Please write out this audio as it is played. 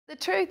The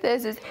truth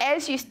is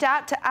as you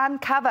start to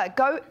uncover,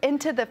 go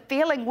into the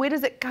feeling, where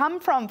does it come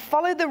from?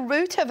 Follow the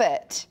root of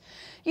it.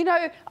 You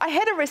know, I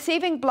had a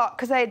receiving block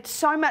because I had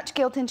so much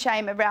guilt and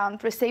shame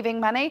around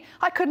receiving money.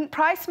 I couldn't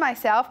price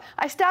myself.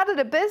 I started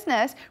a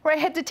business where I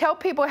had to tell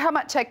people how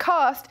much I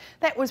cost.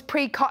 That was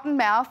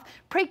pre-Cottonmouth.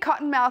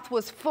 Pre-Cottonmouth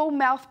was full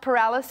mouth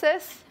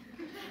paralysis.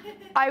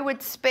 I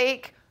would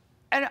speak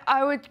and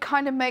I would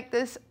kind of make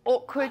this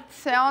awkward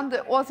sound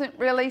that wasn't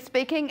really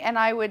speaking, and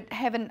I would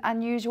have an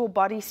unusual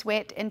body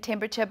sweat and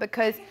temperature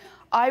because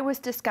I was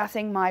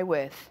discussing my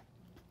worth.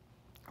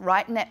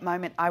 Right in that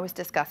moment, I was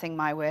discussing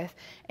my worth,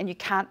 and you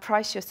can't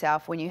price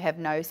yourself when you have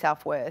no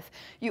self-worth.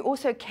 You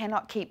also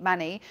cannot keep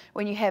money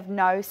when you have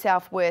no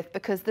self-worth,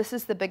 because this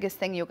is the biggest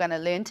thing you're going to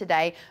learn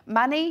today.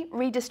 Money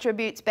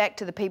redistributes back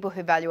to the people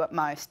who value it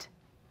most,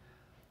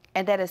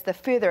 and that is the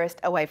furthest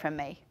away from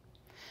me.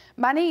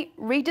 Money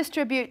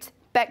redistributes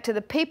back to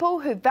the people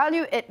who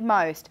value it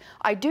most.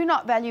 I do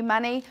not value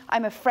money,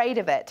 I'm afraid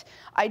of it.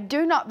 I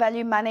do not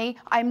value money,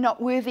 I'm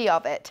not worthy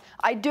of it.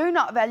 I do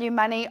not value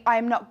money, I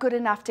am not good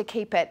enough to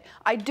keep it.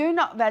 I do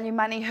not value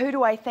money, who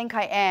do I think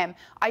I am?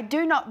 I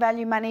do not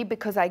value money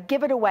because I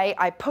give it away,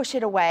 I push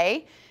it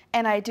away,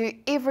 and I do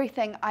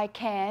everything I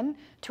can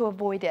to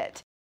avoid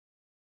it.